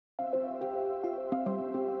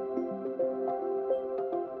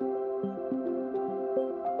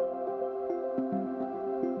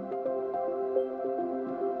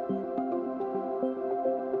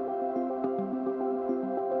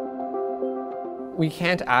We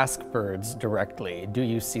can't ask birds directly, do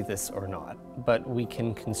you see this or not? But we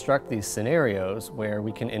can construct these scenarios where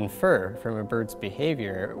we can infer from a bird's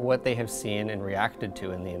behavior what they have seen and reacted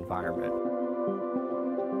to in the environment.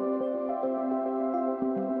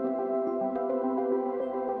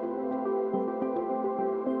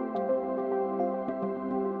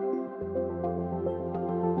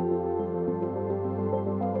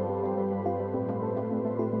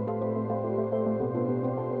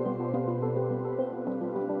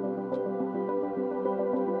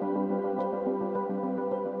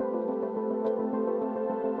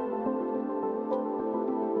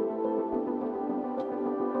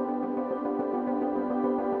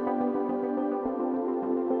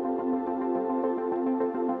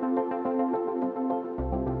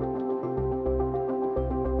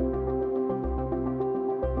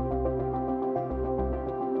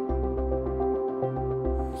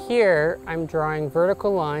 Here, I'm drawing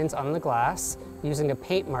vertical lines on the glass using a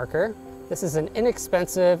paint marker. This is an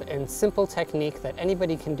inexpensive and simple technique that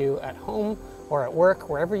anybody can do at home or at work,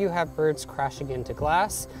 wherever you have birds crashing into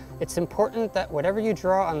glass. It's important that whatever you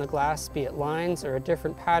draw on the glass, be it lines or a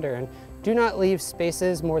different pattern, do not leave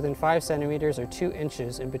spaces more than 5 centimeters or 2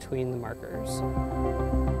 inches in between the markers.